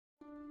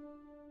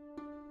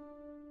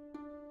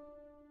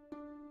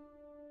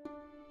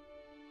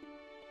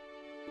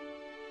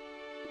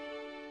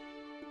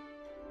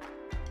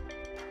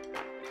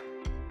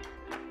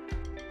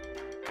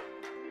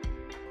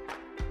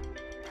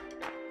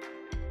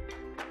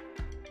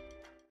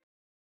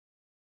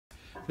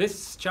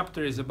This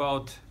chapter is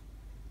about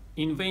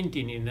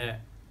inventing in a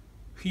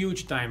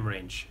huge time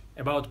range,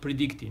 about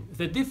predicting.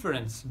 The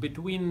difference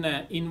between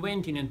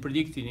inventing and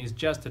predicting is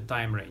just a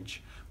time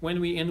range.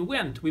 When we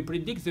invent, we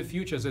predict the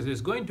future that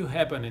is going to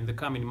happen in the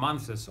coming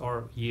months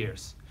or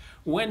years.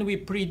 When we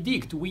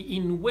predict, we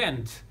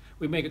invent,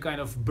 we make a kind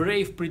of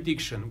brave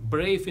prediction,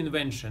 brave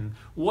invention.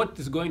 What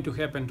is going to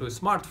happen to a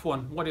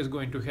smartphone? What is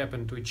going to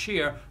happen to a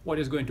chair? What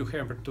is going to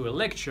happen to a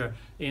lecture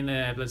in,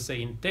 let's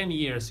say, in 10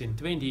 years, in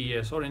 20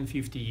 years, or in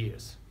 50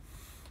 years?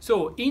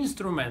 So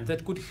instruments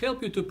that could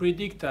help you to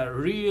predict are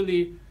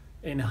really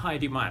in high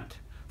demand.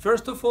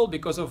 First of all,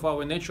 because of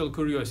our natural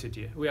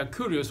curiosity. We are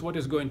curious what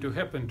is going to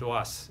happen to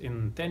us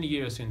in 10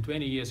 years, in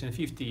 20 years, in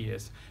 50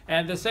 years.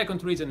 And the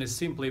second reason is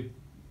simply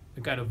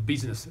a kind of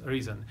business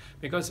reason.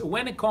 Because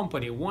when a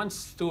company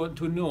wants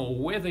to know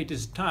whether it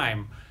is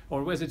time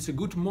or whether it's a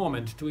good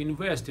moment to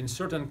invest in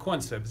certain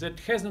concepts that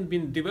hasn't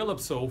been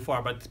developed so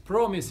far but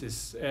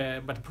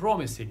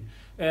promising,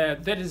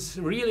 that is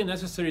really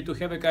necessary to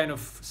have a kind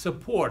of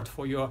support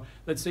for your,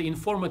 let's say,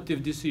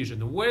 informative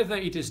decision, whether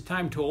it is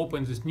time to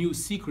open this new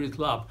secret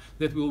lab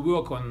that will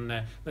work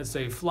on, let's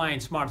say, flying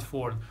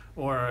smartphone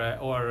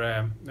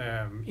or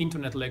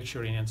internet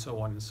lecturing and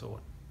so on and so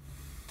on.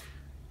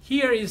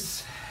 Here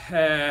is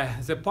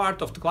the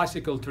part of the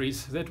classical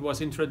TRIZ that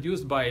was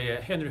introduced by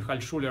Heinrich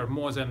Altschuler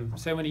more than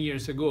 70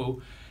 years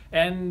ago.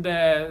 And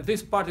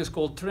this part is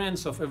called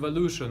Trends of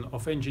Evolution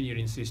of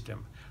Engineering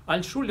System.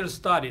 Altschuler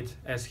studied,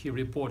 as he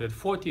reported,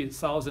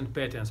 40,000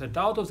 patents. And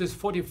out of these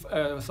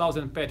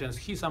 40,000 patents,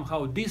 he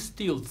somehow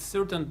distilled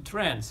certain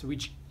trends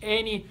which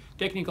any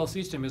technical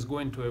system is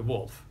going to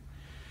evolve.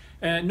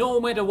 No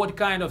matter what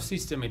kind of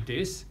system it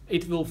is,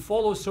 it will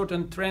follow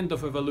certain trend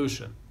of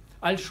evolution.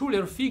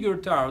 Altschuler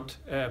figured out,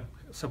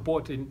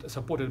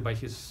 supported by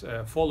his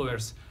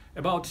followers,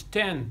 about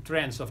 10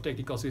 trends of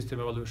technical system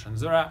evolution.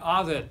 There are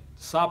other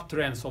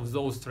sub-trends of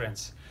those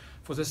trends.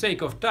 For the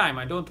sake of time,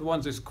 I don't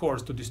want this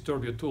course to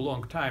disturb you too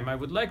long time. I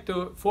would like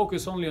to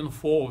focus only on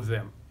 4 of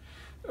them.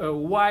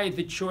 Why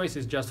the choice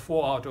is just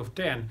 4 out of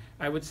 10?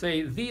 I would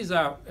say these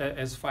are,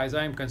 as far as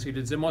I'm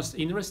considered, the most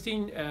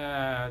interesting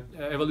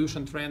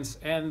evolution trends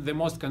and the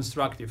most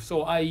constructive.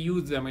 So I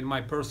use them in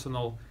my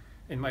personal,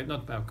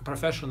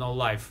 professional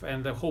life,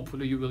 and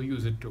hopefully you will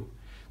use it too.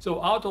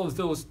 So out of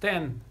those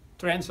 10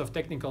 trends of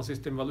technical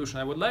system evolution,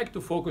 I would like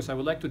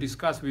to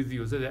discuss with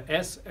you the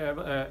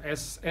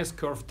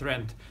S-curve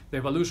trend, the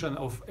evolution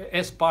of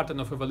S-pattern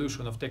of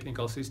evolution of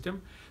technical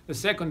system. The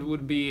second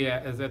would be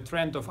the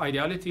trend of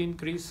ideality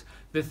increase.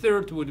 The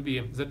third would be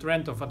the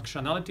trend of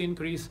functionality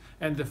increase.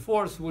 And the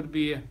fourth would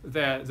be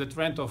the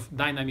trend of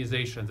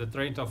dynamization, the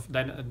trend of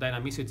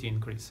dynamicity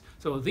increase.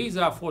 So these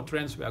are 4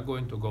 trends we are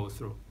going to go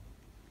through.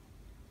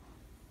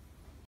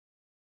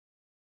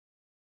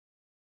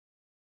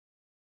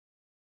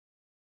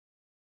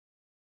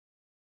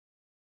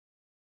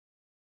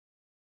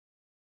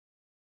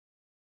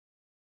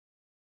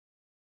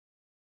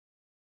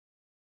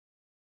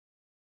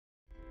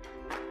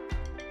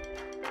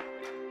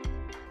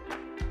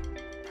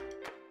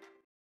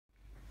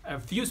 A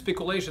few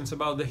speculations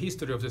about the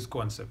history of this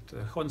concept,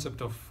 the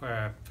concept of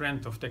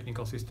trend of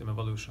technical system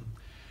evolution.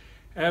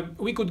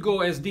 We could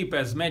go as deep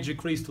as magic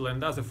crystal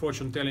and other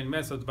fortune-telling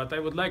methods, but I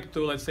would like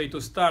to, let's say,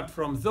 to start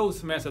from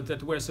those methods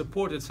that were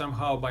supported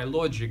somehow by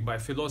logic, by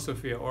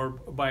philosophy, or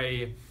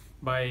by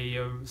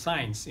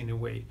science in a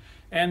way.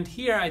 And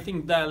here I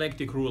think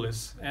dialectic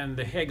rules and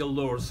the Hegel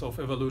laws of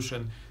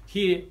evolution,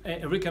 he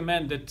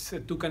recommended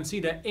to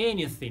consider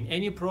anything,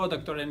 any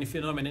product or any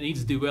phenomenon in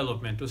its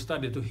development, to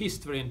study the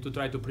history and to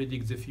try to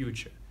predict the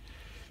future.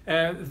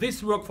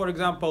 This work, for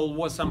example,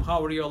 was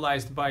somehow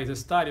realized by the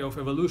study of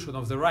evolution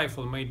of the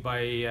rifle made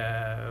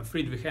by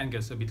Friedrich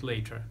Engels a bit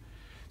later.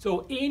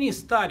 So any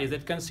study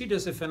that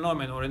considers a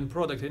phenomenon or a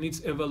product in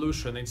its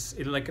evolution, it's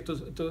like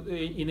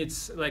in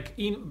its like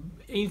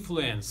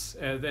influence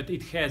that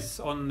it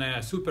has on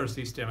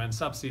supersystem and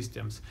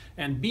subsystems,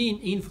 and being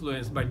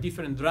influenced by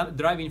different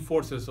driving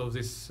forces of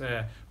this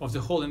of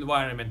the whole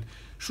environment,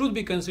 should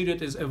be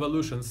considered as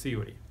evolution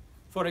theory.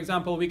 For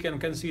example, we can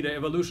consider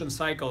evolution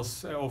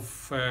cycles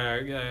of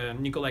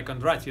Nikolai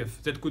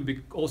Kondratiev that could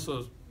be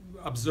also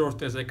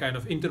observed as a kind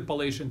of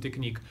interpolation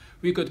technique.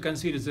 We could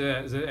consider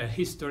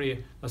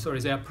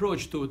the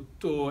approach to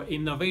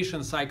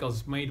innovation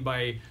cycles made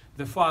by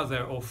the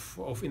father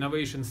of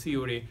innovation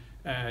theory,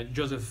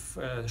 Joseph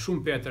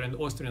Schumpeter, and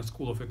Austrian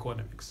School of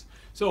Economics.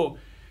 So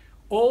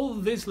all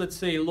this, let's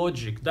say,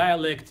 logic,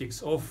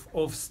 dialectics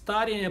of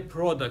studying a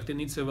product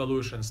in its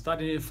evolution,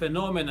 studying a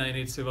phenomena in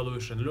its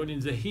evolution,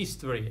 learning the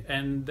history,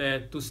 and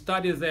to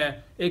study the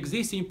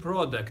existing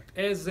product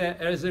as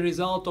a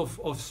result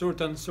of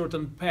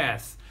certain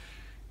path.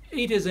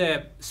 It is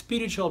a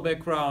spiritual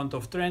background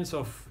of trends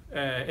of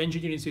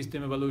engineering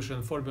system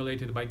evolution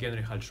formulated by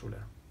Heinrich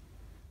Altschuler.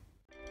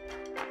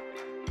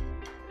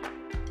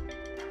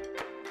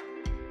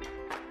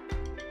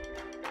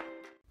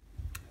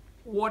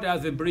 what are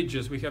the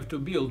bridges we have to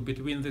build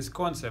between this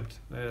concept,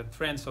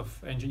 trends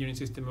of engineering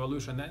system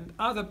evolution, and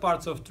other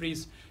parts of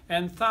TRIZ,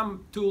 and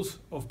some tools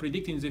of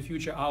predicting the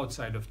future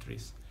outside of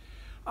TRIZ.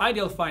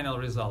 Ideal final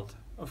result.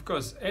 Of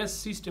course, as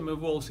system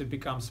evolves, it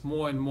becomes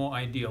more and more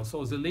ideal.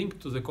 So the link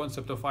to the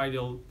concept of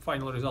ideal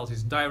final result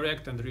is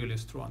direct and really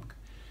strong.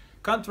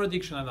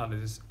 Contradiction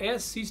analysis.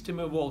 As system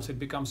evolves, it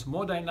becomes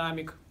more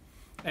dynamic,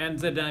 and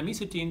the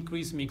dynamicity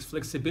increase makes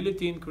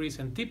flexibility increase,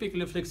 and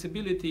typically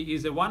flexibility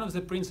is one of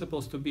the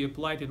principles to be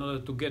applied in order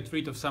to get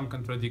rid of some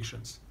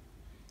contradictions.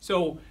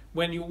 So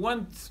when you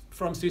want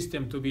from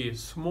system to be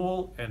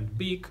small and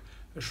big,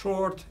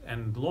 short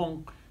and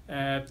long,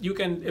 you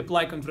can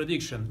apply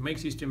contradiction, make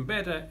system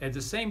better. At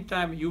the same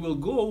time, you will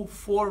go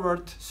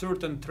forward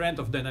certain trend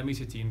of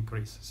dynamicity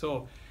increase.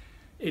 So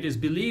it is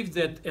believed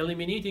that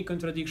eliminating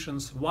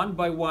contradictions one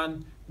by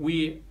one,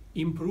 we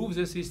improve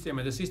the system,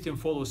 and the system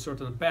follows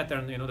certain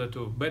pattern in order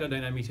to better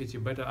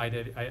dynamicity, better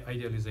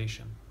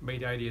idealization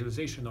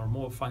or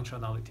more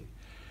functionality.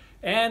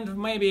 And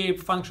maybe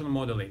function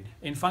modeling.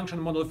 In function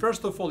model,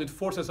 first of all, it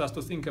forces us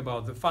to think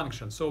about the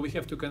function. So we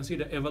have to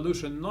consider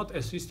evolution not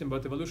as system,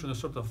 but evolution as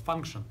sort of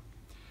function.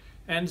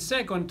 And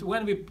second,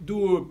 when we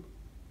do,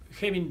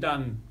 having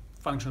done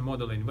function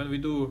modeling, when we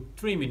do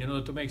trimming in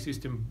order to make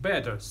system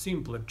better,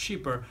 simpler,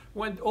 cheaper,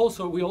 we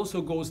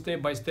also go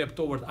step by step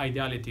toward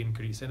ideality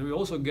increase, and we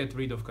also get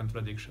rid of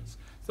contradictions.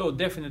 So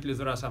definitely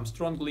there are some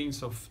strong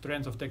links of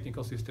trends of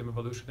technical system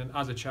evolution and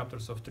other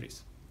chapters of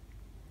TRIZ.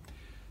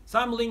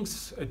 Some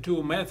links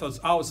to methods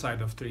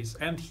outside of TRIZ,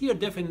 and here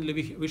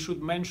definitely we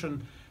should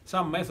mention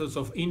some methods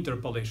of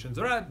interpolation.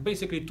 There are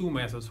basically two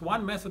methods.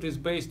 One method is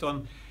based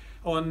on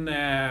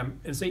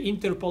say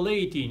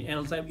interpolating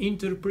and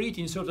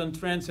interpreting certain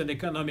trends and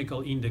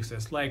economical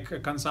indexes,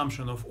 like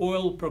consumption of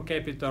oil per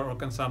capita or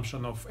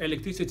consumption of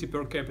electricity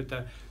per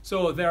capita.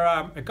 So there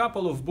are a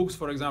couple of books,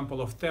 for example,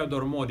 of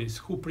Theodore Modis,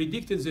 who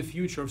predicted the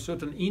future of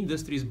certain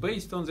industries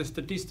based on the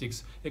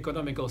statistics,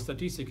 economical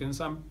statistics, and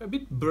some a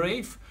bit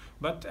brave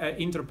but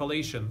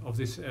interpolation of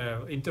this,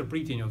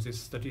 interpreting of these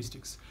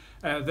statistics.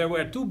 There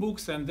were two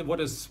books, and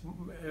what is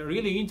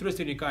really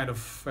interesting, a kind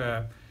of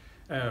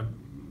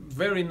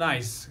very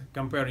nice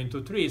comparing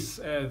to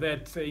TRIZ,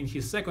 that in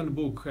his second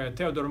book,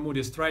 Theodore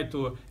Modis tried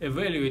to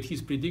evaluate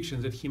his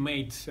predictions that he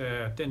made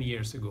 10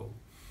 years ago.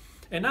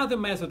 Another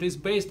method is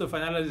based on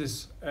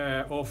analysis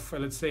of,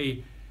 let's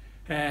say,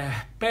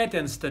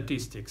 patent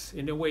statistics,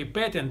 in a way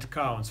patent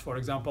counts, for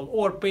example,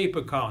 or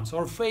paper counts,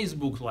 or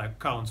Facebook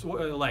counts,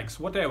 likes,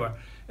 whatever.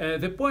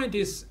 The point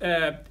is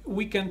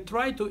we can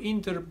try to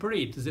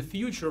interpret the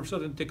future of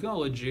certain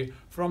technology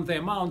from the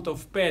amount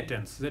of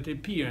patents that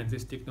appear in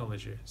this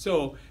technology.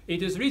 So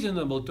it is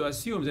reasonable to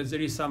assume that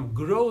there is some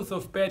growth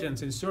of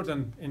patents in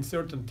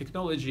certain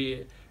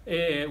technology.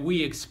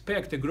 We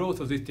expect a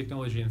growth of this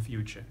technology in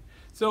future.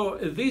 So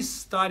this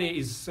study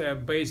is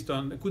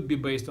could be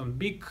based on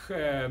big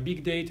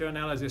data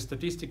analysis,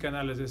 statistical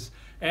analysis,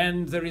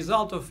 and the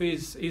result of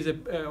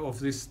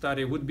this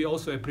study would be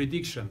also a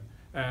prediction,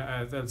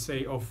 let's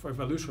say, of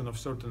evolution of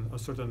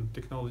certain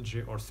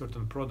technology or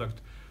certain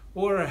product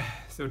or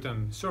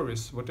certain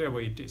service,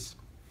 whatever it is.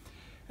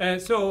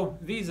 So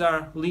these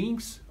are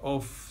links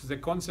of the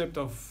concept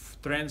of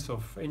trends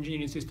of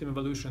engineering system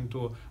evolution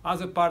to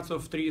other parts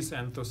of TRIZ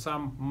and to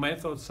some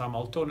methods, some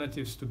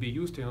alternatives to be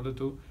used in order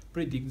to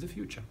predict the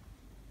future.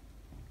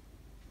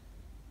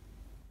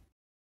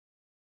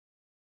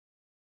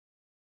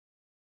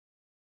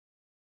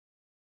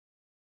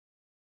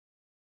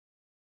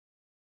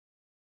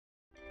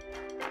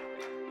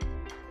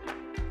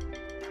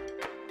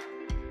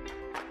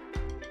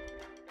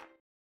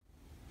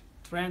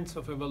 Trends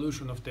of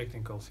evolution of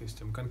technical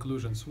system.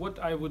 Conclusions. What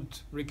I would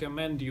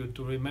recommend you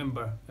to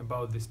remember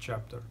about this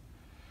chapter.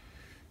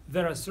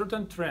 There are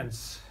certain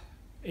trends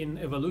in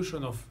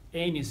evolution of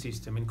any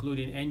system,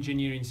 including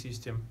engineering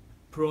system,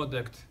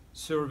 product,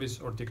 service,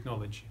 or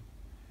technology.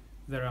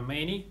 There are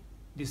many,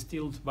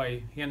 distilled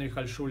by Henry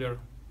Altschuler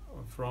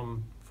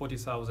from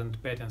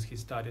 40,000 patents he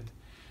studied.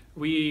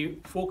 We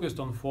focused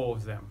on 4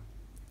 of them.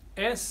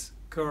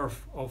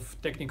 S-curve of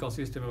technical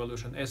system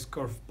evolution,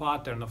 S-curve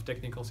pattern of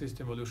technical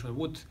system evolution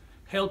would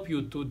help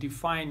you to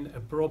define a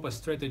proper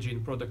strategy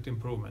in product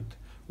improvement,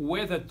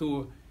 whether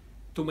to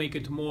make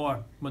it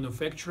more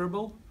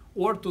manufacturable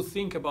or to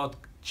think about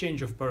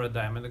change of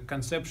paradigm and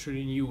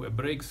conceptually new, a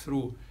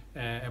breakthrough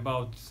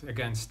about,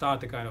 again,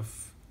 start a kind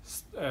of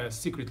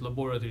secret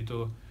laboratory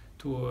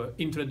to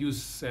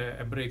introduce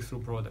a breakthrough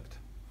product.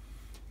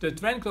 The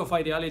trend of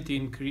ideality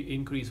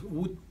increase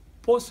would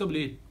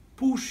possibly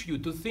push you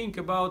to think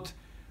about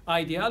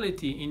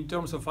ideality in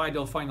terms of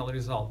ideal final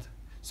result.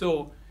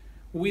 So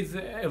with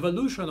the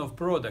evolution of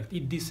product,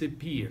 it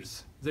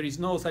disappears. There is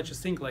no such a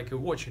thing like a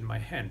watch in my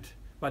hand,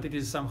 but it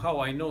is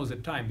somehow I know the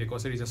time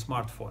because there is a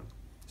smartphone.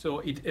 So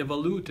it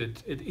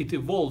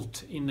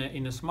evolved in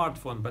a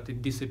smartphone, but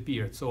it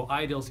disappeared. So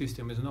ideal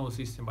system is no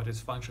system, but its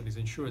function is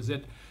ensured.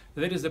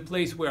 That is the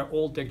place where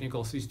all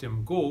technical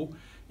systems go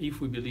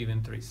if we believe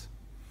in TRIZ.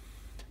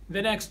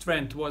 The next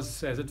trend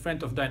was the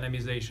trend of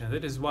dynamization.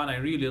 That is one I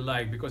really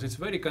like because it's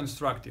very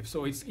constructive.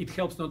 So it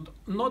helps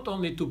not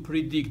only to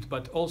predict,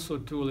 but also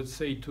to, let's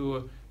say,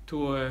 to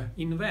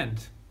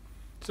invent.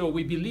 So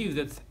we believe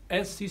that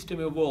as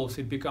system evolves,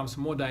 it becomes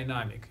more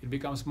dynamic, it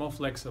becomes more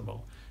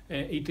flexible.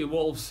 It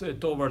evolves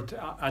toward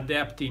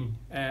adaptation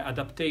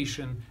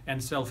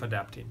and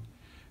self-adapting.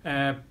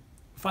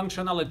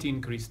 Functionality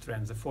increase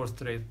trend, the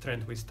fourth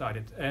trend we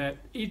studied.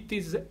 It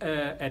is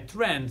a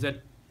trend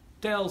that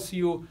tells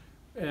you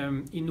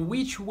in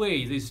which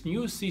way this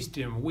new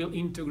system will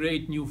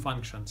integrate new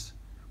functions.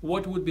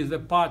 What would be the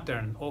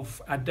pattern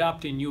of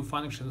adapting new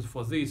functions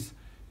for this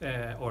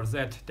or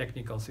that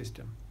technical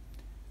system?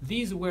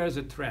 These were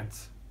the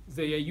trends.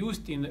 They are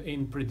used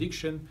in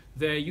prediction.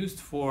 They are used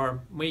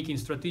for making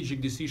strategic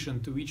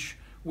decision to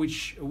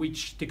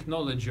which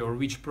technology or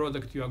which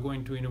product you are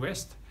going to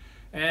invest,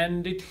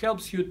 and it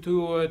helps you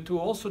to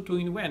also to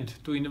invent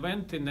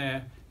in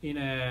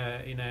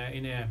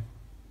a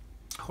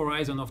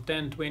horizon of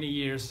 10, 20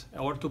 years,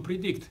 or to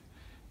predict.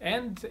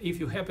 And if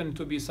you happen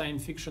to be a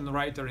science fiction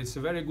writer, it's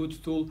a very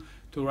good tool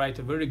to write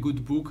a very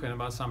good book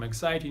about some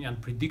exciting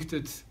and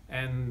predicted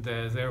and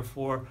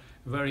therefore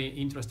very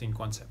interesting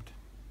concept.